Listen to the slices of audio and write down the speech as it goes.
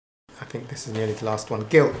think this is nearly the last one.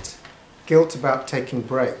 Guilt. Guilt about taking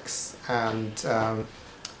breaks, and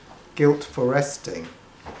guilt for resting.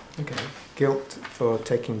 Okay. Guilt for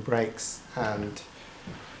taking breaks and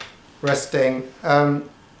resting.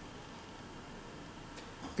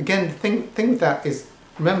 Again, the thing with that is,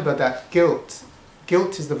 remember that guilt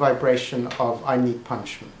is the vibration of I need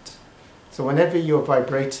punishment. So whenever you're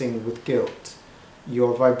vibrating with guilt,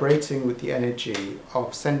 you're vibrating with the energy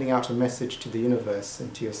of sending out a message to the universe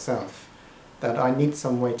and to yourself that I need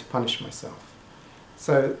some way to punish myself.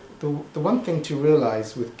 So the one thing to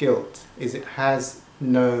realize with guilt is it has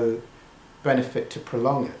no benefit to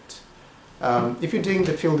prolong it. If you're doing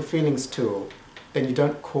the Feel the Feelings tool, then you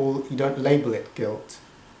don't label it guilt,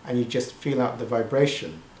 and you just feel out the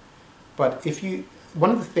vibration. But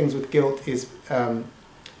one of the things with guilt is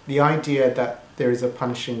the idea that there is a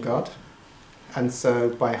punishing God, and so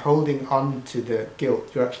by holding on to the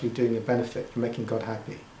guilt, you're actually doing a benefit, you're making God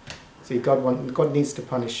happy. See, God needs to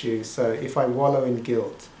punish you, so if I wallow in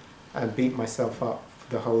guilt and beat myself up for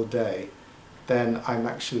the whole day, then I'm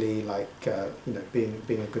actually being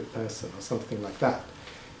a good person or something like that.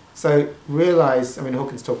 So realize,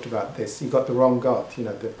 Hawkins talked about this, you got the wrong God,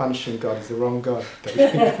 the punishing God is the wrong God.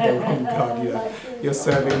 The wrong God, you're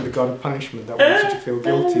serving the God of punishment that wants you to feel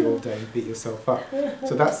guilty all day and beat yourself up.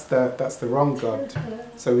 So that's the wrong God.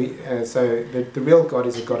 So the real God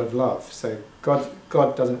is a God of love. So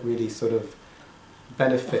God doesn't really sort of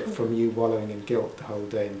benefit from you wallowing in guilt the whole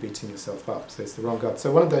day and beating yourself up. So it's the wrong God.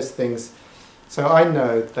 So one of those things, so I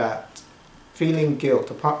know that feeling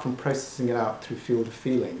guilt, apart from processing it out through Feel the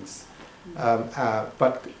Feelings,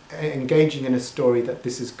 but engaging in a story that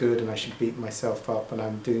this is good and I should beat myself up and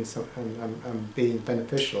I'm doing I'm being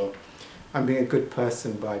beneficial, I'm being a good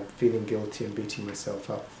person by feeling guilty and beating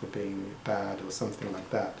myself up for being bad or something like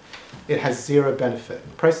that. It has zero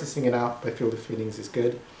benefit. Processing it out by Feel the Feelings is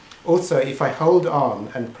good. Also, if I hold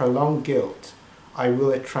on and prolong guilt, I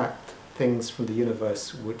will attract things from the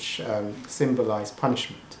universe which symbolize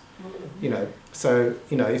punishment. So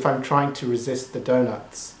if I'm trying to resist the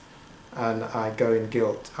donuts and I go in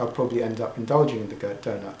guilt, I'll probably end up indulging in the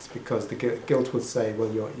donuts, because the guilt would say,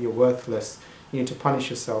 well, you're worthless, you need to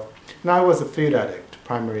punish yourself. Now, I was a food addict,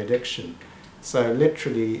 primary addiction, so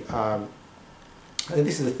literally,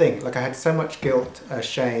 this is the thing, I had so much guilt,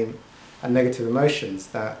 shame and negative emotions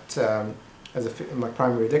that my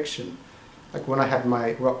primary addiction, when I had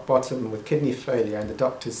my rock bottom with kidney failure and the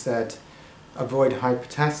doctors said, avoid high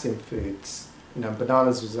potassium foods,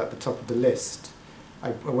 bananas was at the top of the list. I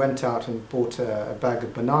went out and bought a bag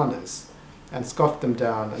of bananas and scoffed them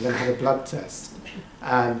down and then had a blood test.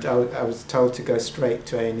 And I was told to go straight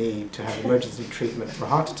to A&E to have emergency treatment for a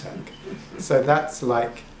heart attack. So that's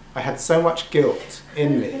I had so much guilt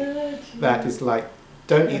in me that is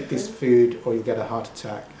don't eat this food or you'll get a heart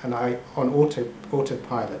attack. And on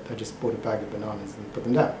autopilot, I just bought a bag of bananas and put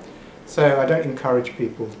them down. So I don't encourage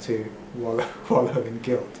people to wallow in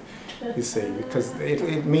guilt, you see, because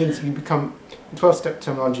it means you become, in 12-step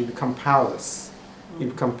terminology, you become powerless. You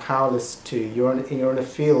become powerless you're in a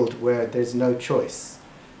field where there's no choice.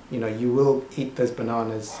 You will eat those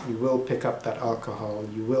bananas, you will pick up that alcohol,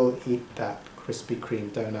 you will eat that Krispy Kreme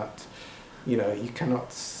donut. You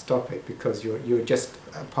cannot stop it because you're just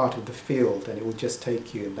a part of the field and it will just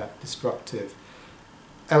take you in that destructive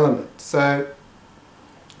element. So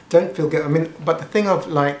don't feel guilty. But the thing of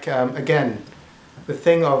again, the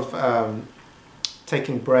thing of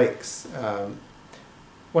taking breaks,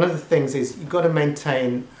 one of the things is you've got to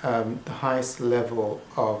maintain the highest level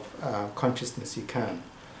of consciousness you can.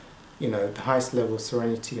 The highest level of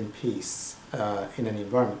serenity and peace in any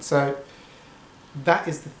environment. So that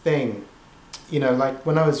is the thing.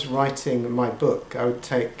 When I was writing my book, I would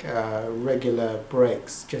take regular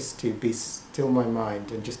breaks just to be still my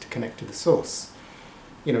mind and just to connect to the source.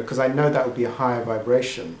 Because I know that will be a higher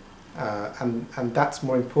vibration, and that's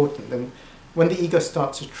more important. Then when the ego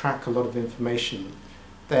starts to track a lot of information,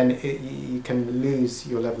 then you can lose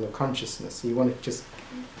your level of consciousness. So you want to just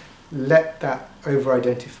let that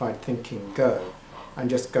over-identified thinking go and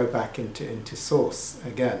just go back into source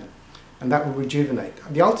again. And that will rejuvenate.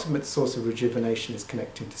 The ultimate source of rejuvenation is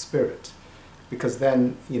connecting to spirit, because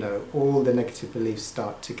then all the negative beliefs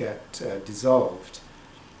start to get dissolved.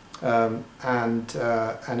 And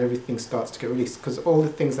everything starts to get released, because all the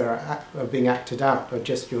things that are being acted out are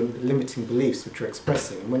just your limiting beliefs which you're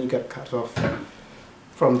expressing, and when you get cut off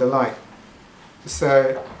from the light.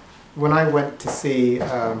 So when I went to see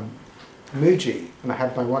Muji, and I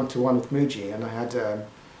had my one-to-one with Muji, and I had a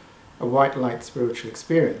white light spiritual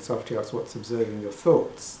experience after I was observing your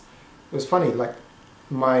thoughts. It was funny,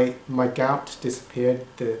 my gout disappeared,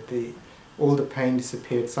 all the pain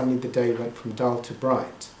disappeared, suddenly the day went from dull to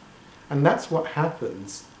bright. And that's what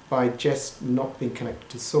happens by just not being connected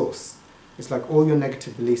to source. It's like all your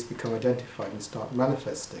negative beliefs become identified and start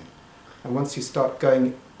manifesting. And once you start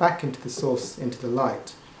going back into the source, into the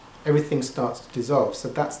light, everything starts to dissolve. So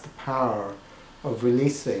that's the power of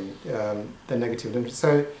releasing the negative influence.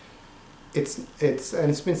 So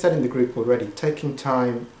it's been said in the group already, taking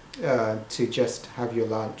time to just have your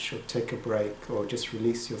lunch or take a break or just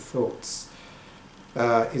release your thoughts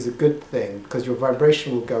is a good thing, because your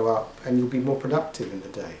vibration will go up and you'll be more productive in the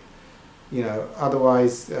day.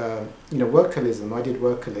 Otherwise, workaholism, I did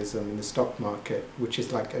workaholism in the stock market, which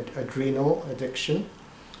is like adrenal addiction,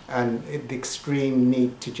 and the extreme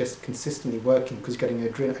need to just consistently working because you're getting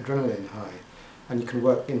adrenaline high, and you can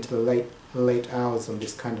work into the late hours on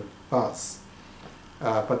this kind of buzz.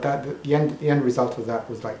 But the end result of that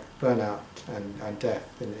was like burnout and death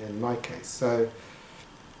in my case. So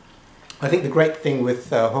I think the great thing with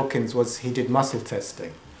Hawkins was he did muscle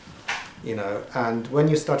testing, and when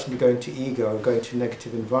you're starting to go into ego or go into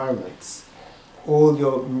negative environments, all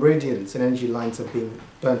your meridians and energy lines are being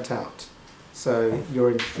burnt out. So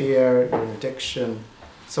you're in fear, you're in addiction,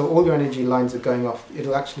 so all your energy lines are going off.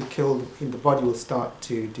 It'll actually kill, the body will start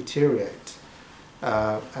to deteriorate.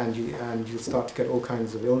 And you'll start to get all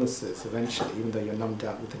kinds of illnesses eventually, even though you're numbed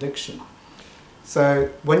out with addiction. So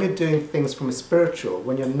when you're doing things from a spiritual,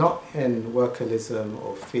 when you're not in workaholism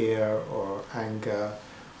or fear or anger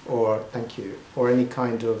or any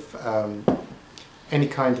kind of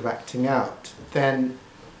acting out, then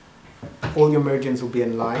all your meridians will be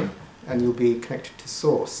in line and you'll be connected to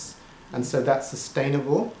source, and so that's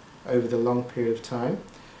sustainable over the long period of time.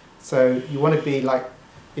 So you want to be like,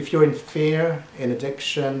 if you're in fear, in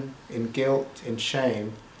addiction, in guilt, in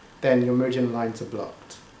shame, then your meridian lines are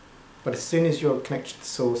blocked. But as soon as you're connected to the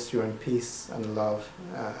source, you're in peace and love,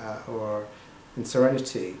 or in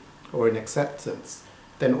serenity, or in acceptance,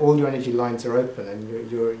 then all your energy lines are open and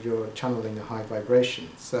you're channeling a high vibration.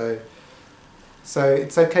 So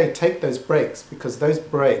it's okay, take those breaks, because those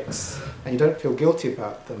breaks, and you don't feel guilty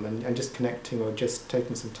about them, and just connecting or just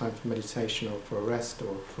taking some time for meditation or for a rest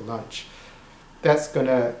or for lunch, that's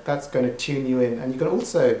gonna tune you in, and you're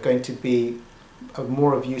also going to be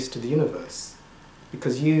more of use to the universe,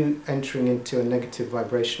 because you entering into a negative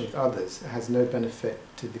vibration with others has no benefit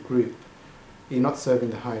to the group. You're not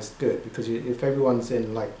serving the highest good, because if everyone's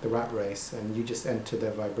in like the rat race and you just enter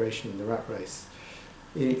their vibration in the rat race,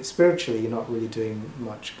 spiritually you're not really doing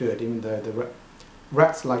much good, even though the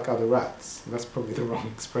rats like other rats. That's probably the wrong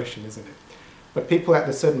expression, isn't it? But people at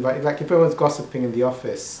a certain, like if everyone's gossiping in the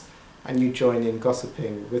office and you join in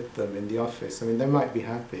gossiping with them in the office, I mean, they might be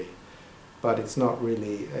happy, but it's not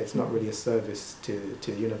really a service to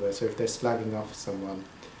the universe. Or if they're slagging off someone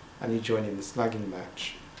and you join in the slagging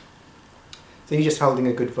match, so you're just holding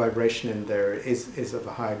a good vibration in there is of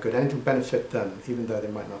a higher good, and it'll benefit them even though they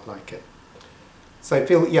might not like it. So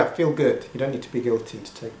feel good. You don't need to be guilty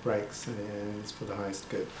to take breaks, and it's for the highest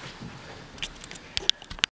good.